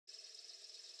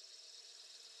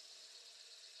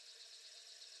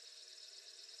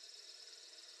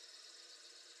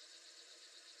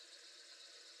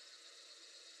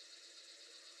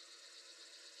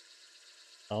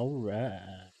All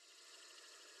right.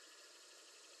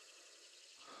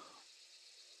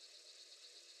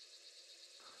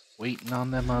 Waiting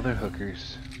on them other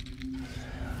hookers.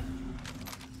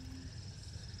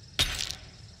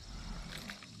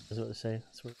 That's what to say.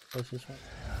 That's what the closest one.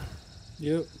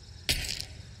 Yep.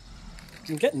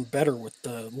 I'm getting better with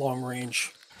the long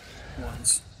range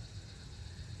ones.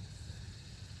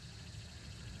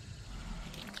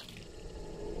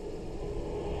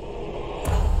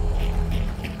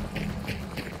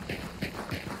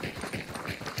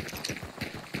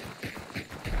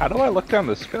 How do I look down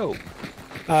the scope?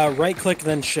 Right click,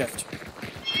 then shift.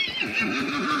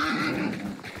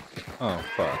 Oh,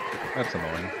 fuck. That's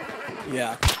annoying.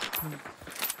 Yeah.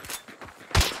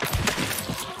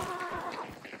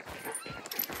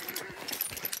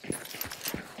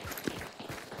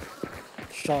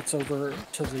 Shots over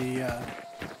to the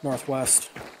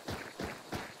northwest.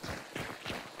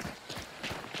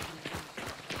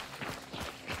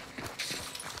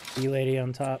 You lady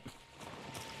on top.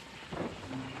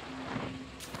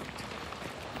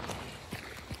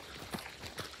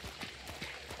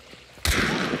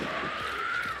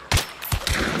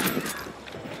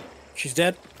 She's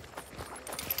dead.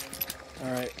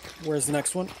 All right. Where's the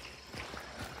next one?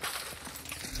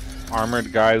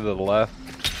 Armored guy to the left.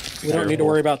 We don't need to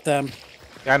worry about them.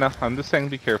 Yeah, I know. I'm just saying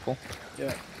be careful.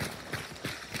 Yeah.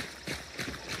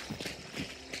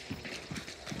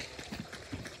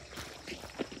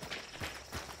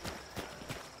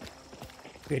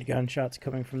 Good gunshots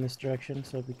coming from this direction,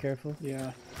 so be careful.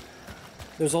 Yeah.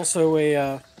 There's also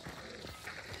a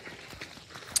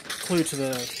clue to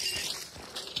the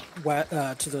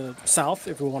south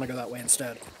if we want to go that way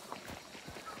instead.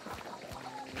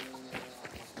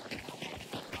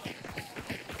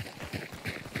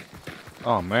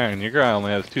 Oh man, your guy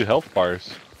only has 2 health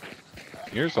bars.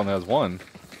 Yours only has 1.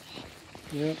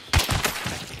 Yep.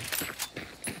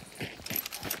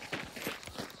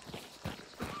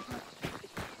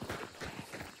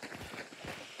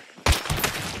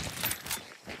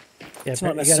 Yeah, It's not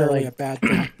you gotta, necessarily like, a bad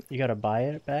thing. You gotta buy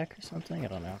it back or something? I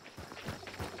don't know.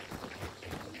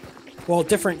 Well,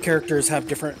 different characters have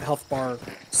different health bar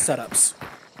setups.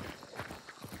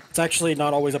 It's actually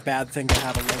not always a bad thing to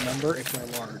have a low number if they're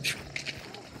large.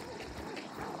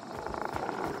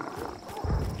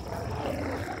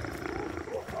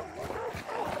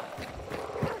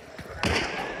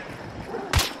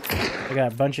 I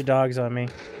got a bunch of dogs on me.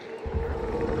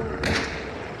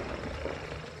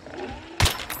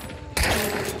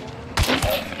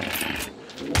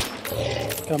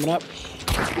 Coming up.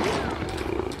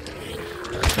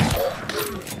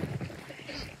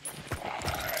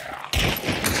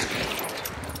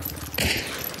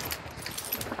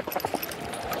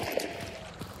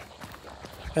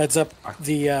 Heads up,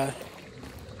 the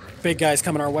big guy's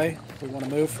coming our way. We want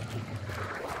to move.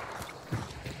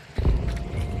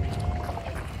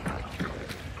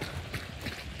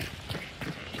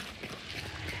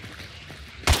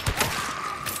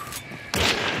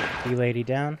 You lady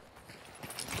down.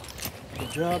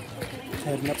 Good job.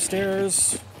 Heading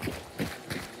upstairs.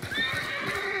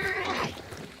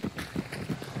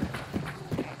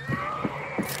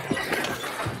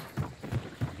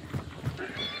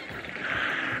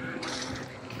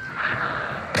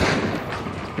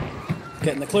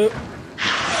 Getting the clue.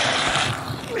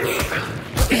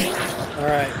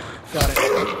 Alright, got it.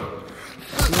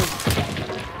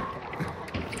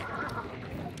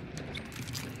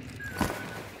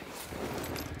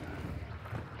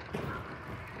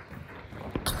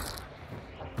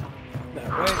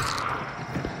 That way.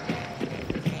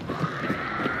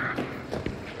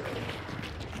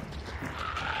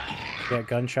 Got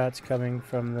gunshots coming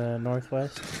from the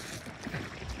northwest.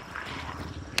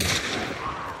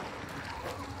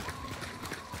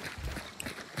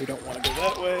 We don't want to go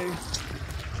that way.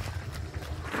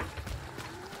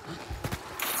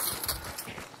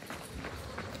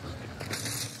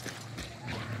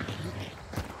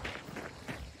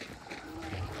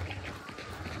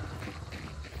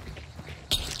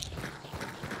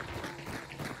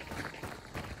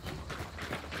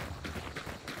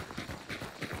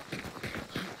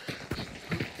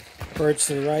 Birds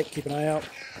to the right, keep an eye out.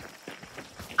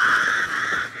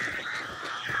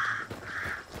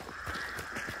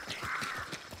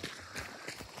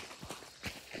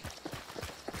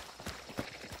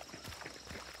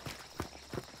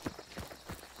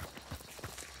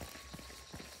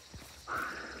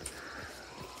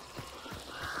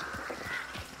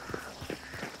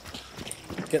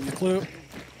 Getting the clue.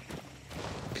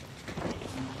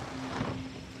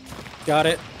 Got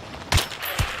it.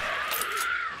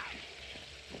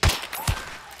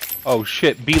 Oh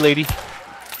shit, B lady.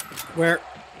 Where?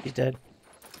 He's dead.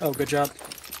 Oh, good job.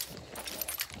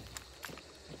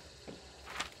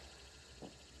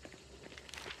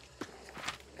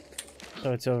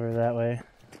 So it's over that way.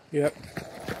 Yep.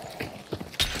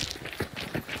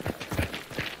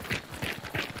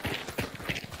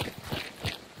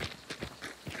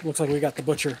 Looks like we got the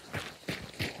butcher.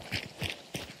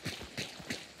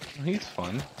 He's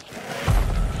fun.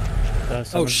 So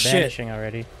someone's shit. vanishing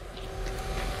already.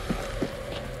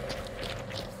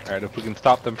 Alright, if we can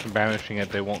stop them from banishing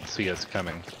it, they won't see us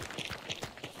coming.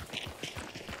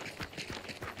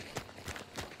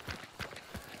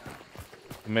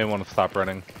 You may want to stop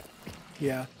running.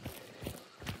 Yeah.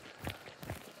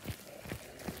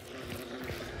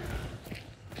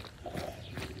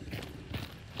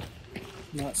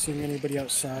 Not seeing anybody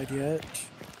outside yet.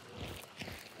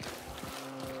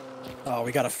 Oh,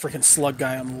 we got a freaking slug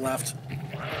guy on the left.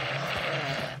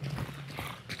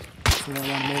 You want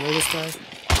to melee this guy?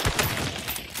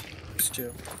 There's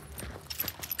two.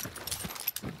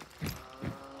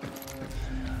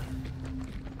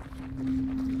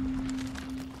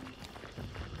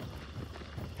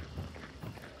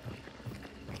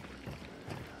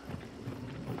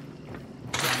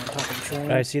 On top of the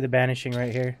train. I see the banishing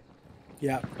right here.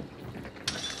 Yeah.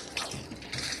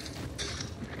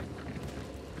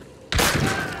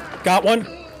 Got one.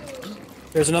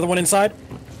 There's another one inside.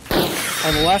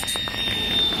 On the left.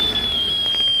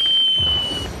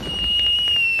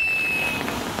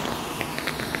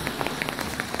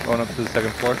 Going up to the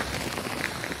second floor.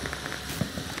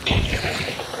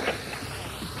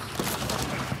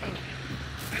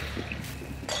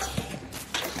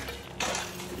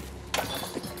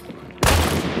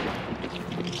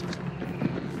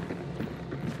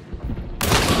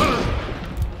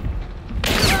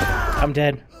 I'm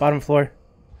dead. Bottom floor.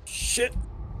 Shit.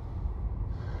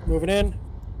 Moving in.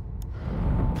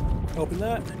 Open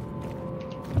that.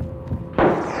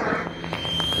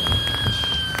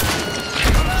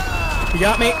 You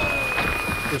got me.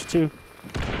 There's two.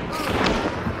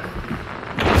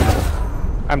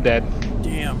 I'm dead.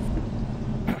 Damn.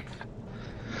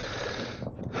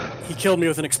 He killed me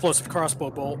with an explosive crossbow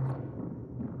bolt.